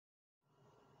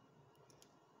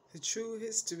The true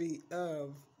history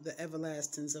of the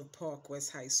Everlastings of Park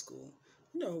West High School.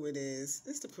 You know who it is.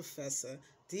 It's the professor,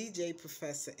 DJ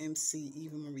Professor MC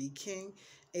Eva Marie King,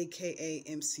 aka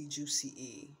MC Juicy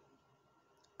E.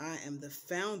 I am the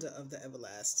founder of the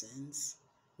Everlastings,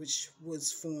 which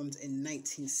was formed in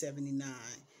 1979.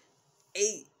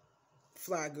 8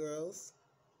 fly girls,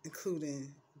 including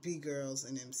B girls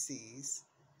and MCs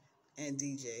and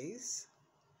DJs.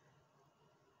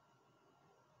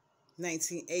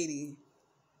 1980,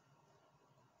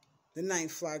 the 9th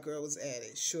fly girl was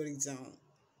added, Shorty Don't,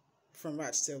 from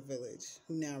Rochdale Village,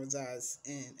 who now resides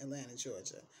in Atlanta,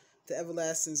 Georgia. The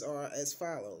Everlastings are as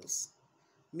follows: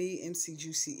 me, MC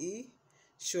Juicy E,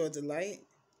 Sure Delight,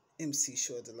 MC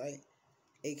Sure Delight,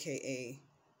 aka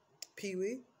Pee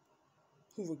Wee,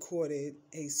 who recorded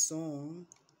a song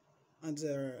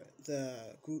under the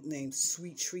group name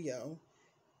Sweet Trio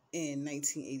in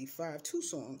 1985. 2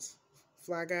 songs.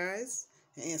 Fly Guys,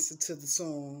 an answer to the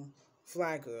song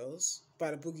Fly Girls by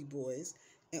the Boogie Boys,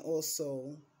 and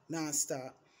also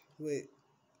Nonstop with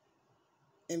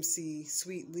MC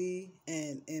Sweet Lee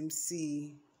and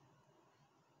MC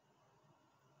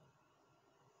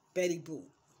Betty Boot.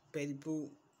 Betty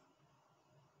Boot.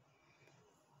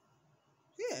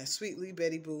 Yeah, Sweet Lee,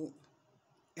 Betty Boot,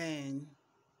 and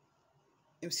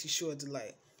MC Sure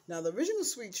Delight. Now, the original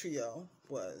Sweet Trio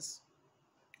was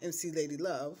MC Lady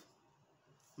Love,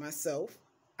 myself.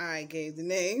 I gave the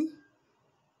name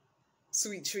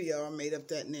Sweet Trio. I made up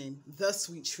that name, The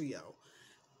Sweet Trio.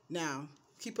 Now,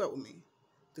 keep up with me.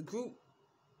 The group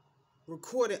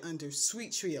recorded under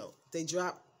Sweet Trio. They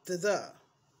dropped the.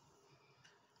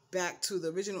 Back to the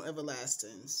original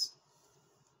Everlastings.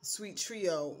 Sweet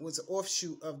Trio was an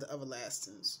offshoot of the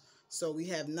Everlastings. So we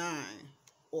have 9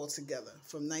 altogether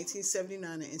from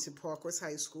 1979 into Park West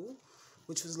High School,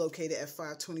 which was located at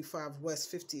 525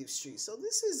 West 50th Street. So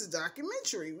this is a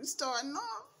documentary. We're starting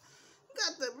off. You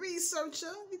got the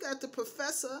researcher. You got the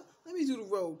professor. Let me do the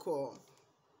roll call.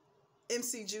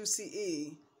 MC Juicy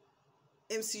E.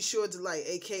 MC Sure Delight,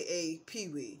 a.k.a. Pee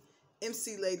Wee.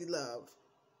 MC Lady Love.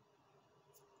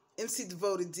 MC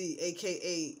Devoted D,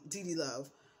 a.k.a. Dee Dee Love,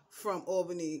 from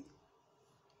Albany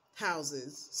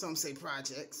Houses, some say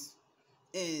projects,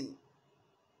 in,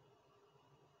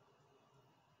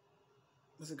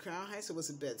 was it Crown Heights or was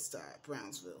it Bed-Stuy?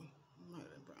 Brownsville. It might have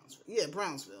been Brownsville. Yeah,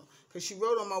 Brownsville. Because she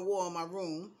wrote on my wall in my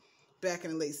room back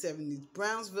in the late 70s,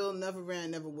 Brownsville never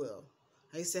ran, never will.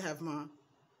 I used to have my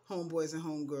homeboys and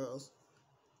homegirls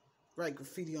write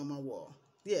graffiti on my wall.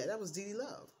 Yeah, that was Dee Dee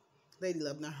Love. Lady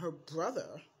Love. Now, her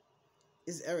brother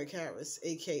is Eric Harris,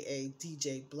 a.k.a.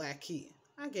 DJ Black Key.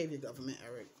 I gave you government,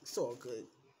 Eric. It's all good.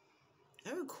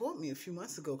 Eric caught me a few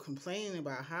months ago complaining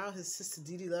about how his sister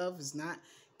Dee Dee Love is not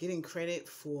getting credit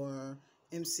for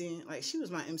MCing. Like, she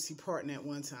was my MC partner at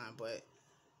one time. But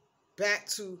back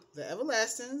to the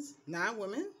Everlastings, 9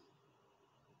 women.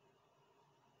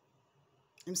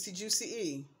 MC Juicy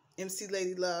E, MC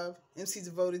Lady Love, MC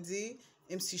Devoted D,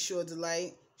 MC Sure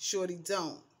Delight, Shorty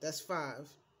Don't. That's 5.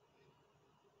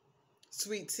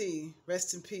 Sweet Tea,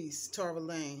 rest in peace, Tara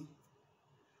Lane.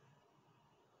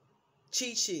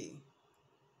 Chi Chi.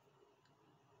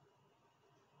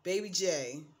 Baby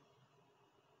J.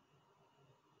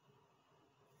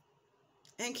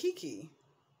 And Kiki.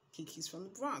 Kiki's from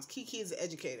the Bronx. Kiki is an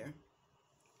educator.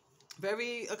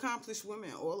 Very accomplished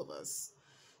women, all of us.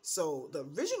 So the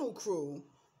original crew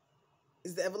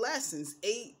is the Everlastings.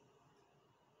 8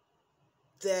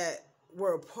 that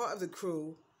were a part of the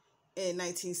crew in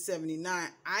 1979.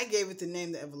 I gave it the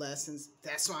name the Everlastings.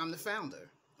 That's why I'm the founder.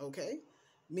 Okay?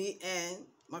 Me and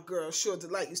my girl Sure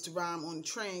Delight used to rhyme on the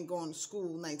train going to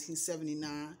school in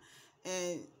 1979.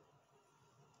 And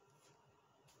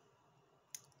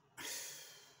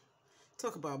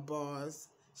talk about bars.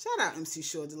 Shout out MC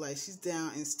Sure Delight. She's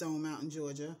down in Stone Mountain,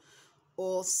 Georgia.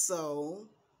 Also,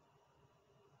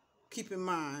 keep in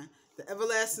mind, the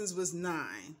Everlastings was 9.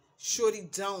 Shorty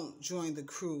Don't joined the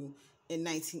crew in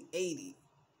 1980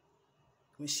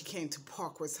 when she came to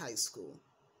Park West High School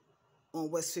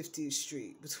on West 50th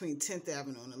Street between 10th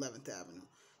Avenue and 11th Avenue.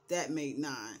 That made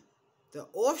 9. The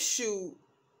offshoot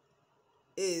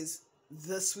is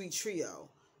the Sweet Trio.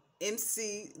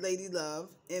 MC Lady Love,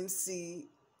 MC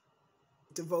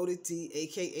Devoted D,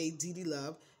 a.k.a. Dee Dee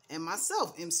Love, and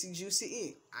myself, MC Juicy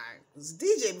E. I was a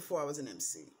DJ before I was an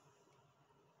MC.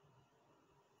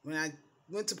 When I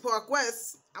went to Park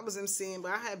West, I was MCing,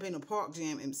 but I had been a Park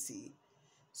Jam MC.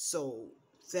 So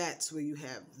that's where you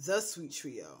have the Sweet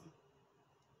Trio.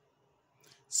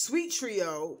 Sweet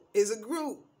Trio is a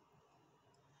group.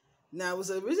 Now, it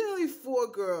was originally 4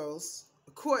 girls,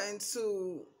 according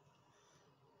to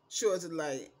Sure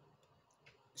Delight,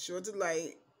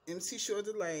 MC Short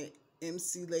Delight,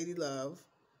 MC Lady Love,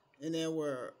 and there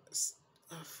were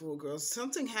 4 girls.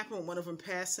 Something happened with one of them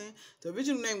passing. The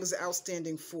original name was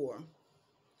Outstanding 4.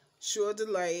 Short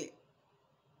Delight,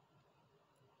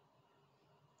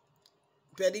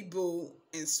 Betty Boo,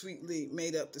 and Sweet Lee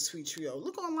made up the Sweet Trio.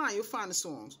 Look online, you'll find the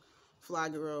songs. Fly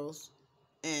Girls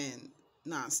and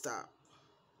Nonstop.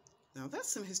 Now,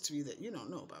 that's some history that you don't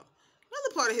know about.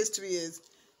 Another part of history is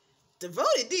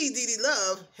Devoted D, Dee Dee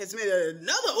Love, has made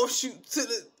another offshoot to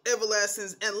the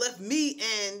Everlastings and left me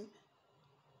and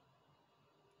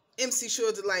MC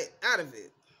Short Delight out of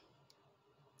it.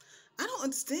 I don't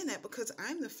understand that because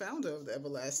I'm the founder of the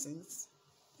Everlastings.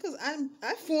 Because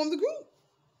I formed the group.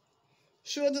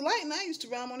 Short Delight and I used to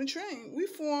rhyme on a train. We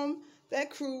formed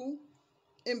that crew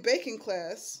in baking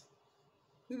class.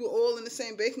 We were all in the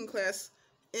same baking class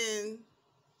in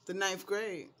the 9th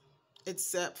grade.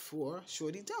 Except for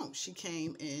Shorty Don't. She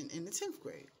came in the 10th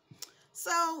grade.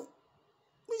 So,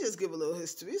 we just give a little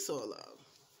history. It's all love.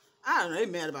 I don't know, they're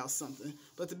mad about something.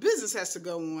 But the business has to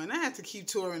go on. I have to keep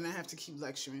touring. I have to keep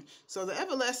lecturing. So, the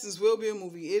Everlastings will be a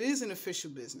movie. It is an official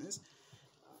business.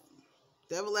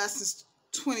 The Everlastings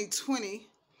 2020,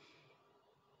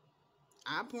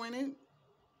 I appointed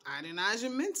Adenaja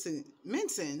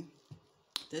Minton,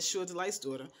 that's Short Delight's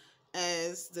daughter,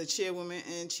 as the chairwoman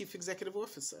and chief executive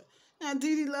officer. Now,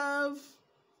 Dee Dee Love,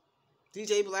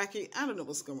 DJ Blackie, I don't know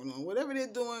what's going on. Whatever they're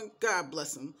doing, God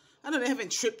bless them. I know they're having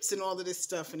trips and all of this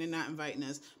stuff and they're not inviting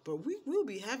us, but we will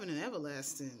be having an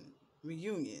Everlasting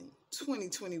reunion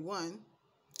 2021.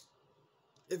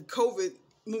 If COVID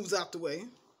moves out the way,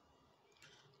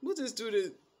 we'll just do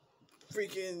the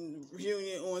freaking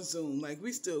reunion on Zoom. Like,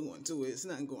 we still going to do it. It's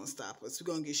nothing going to stop us. We're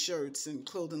going to get shirts and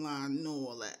clothing line and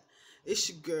all that. It's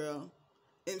your girl,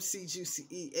 MC Juicy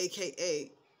E,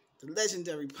 a.k.a. the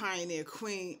legendary pioneer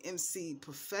queen, MC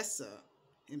Professor,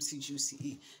 MC Juicy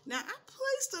E. Now, I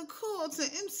placed a call to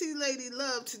MC Lady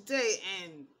Love today,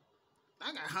 and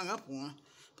I got hung up on.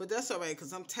 But that's all right,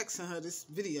 because I'm texting her this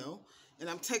video, and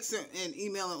I'm texting and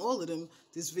emailing all of them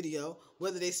this video,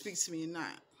 whether they speak to me or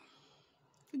not.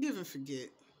 Forgive and forget.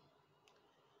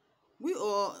 We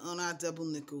all on our double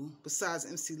nickel, besides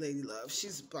MC Lady Love.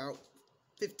 She's about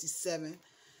 57.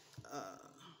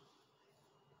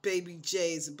 Baby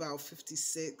J is about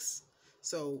 56.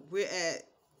 So we're at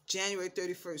January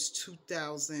 31st,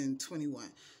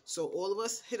 2021. So all of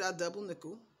us hit our double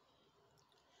nickel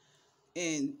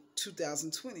in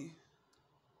 2020.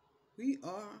 We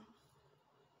are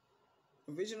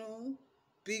original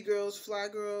B-girls, fly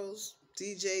girls,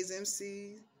 DJs,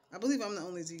 MCs. I believe I'm the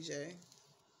only DJ.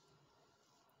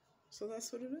 So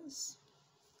that's what it is.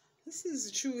 This is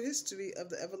the true history of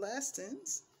the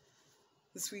Everlastings.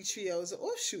 The Sweet Trio is an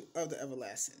offshoot of the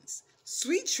Everlastings.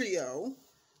 Sweet Trio,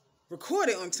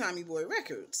 recorded on Tommy Boy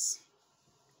Records.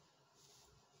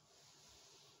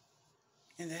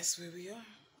 And that's where we are.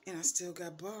 And I still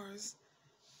got bars.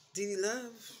 Dee Dee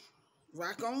Love,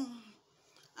 rock on.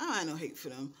 I don't have no hate for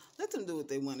them. Let them do what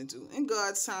they want to do. In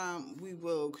God's time, we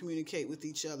will communicate with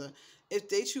each other. If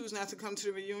they choose not to come to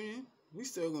the reunion, we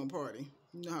still gonna party.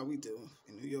 You know how we do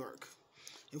in New York.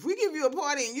 If we give you a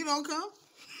party and you don't come,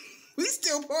 we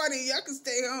still party. Y'all can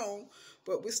stay home.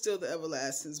 But we're still the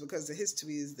Everlastings because the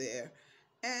history is there.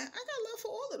 And I got love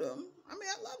for all of them. I mean,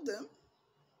 I love them.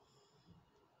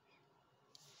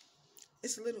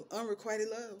 It's a little unrequited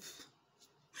love.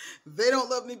 They don't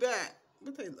love me back,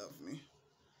 but they love me.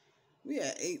 We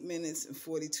at 8 minutes and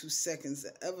 42 seconds.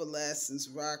 The Everlastings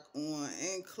rock on.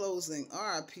 In closing,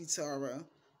 R.I.P. Tara.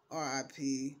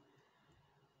 R.I.P.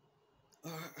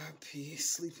 R.I.P.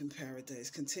 Sleep in paradise.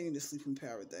 Continue to sleep in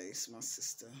paradise, my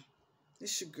sister.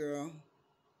 It's your girl,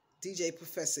 DJ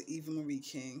Professor Eva Marie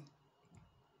King.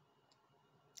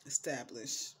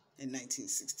 Established in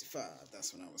 1965.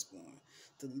 That's when I was born.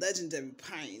 The legendary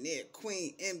pioneer,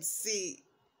 Queen MC,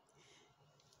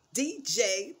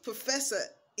 DJ Professor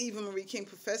Eva Marie King,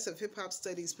 Professor of Hip Hop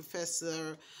Studies,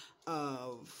 Professor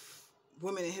of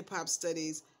Women in Hip Hop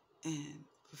Studies, and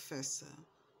Professor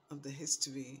of the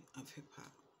History of Hip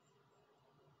Hop.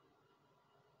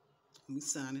 We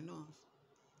signing off.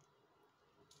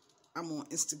 I'm on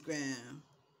Instagram,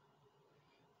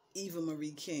 Eva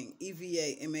Marie King,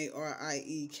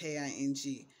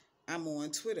 EVAMARIEKING. I'm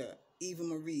on Twitter, Eva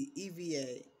Marie,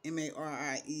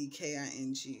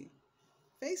 EVAMARIEKING.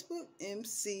 Facebook,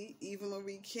 MC Eva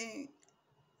Marie King.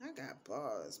 I got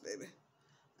bars, baby.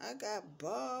 I got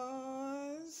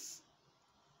bars.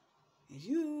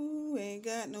 You ain't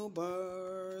got no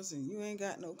bars, and you ain't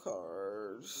got no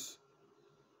cars.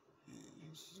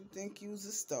 You think you's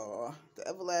a star. The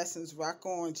Everlastings rock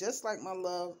on, just like my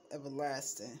love,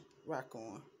 Everlasting. Rock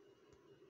on.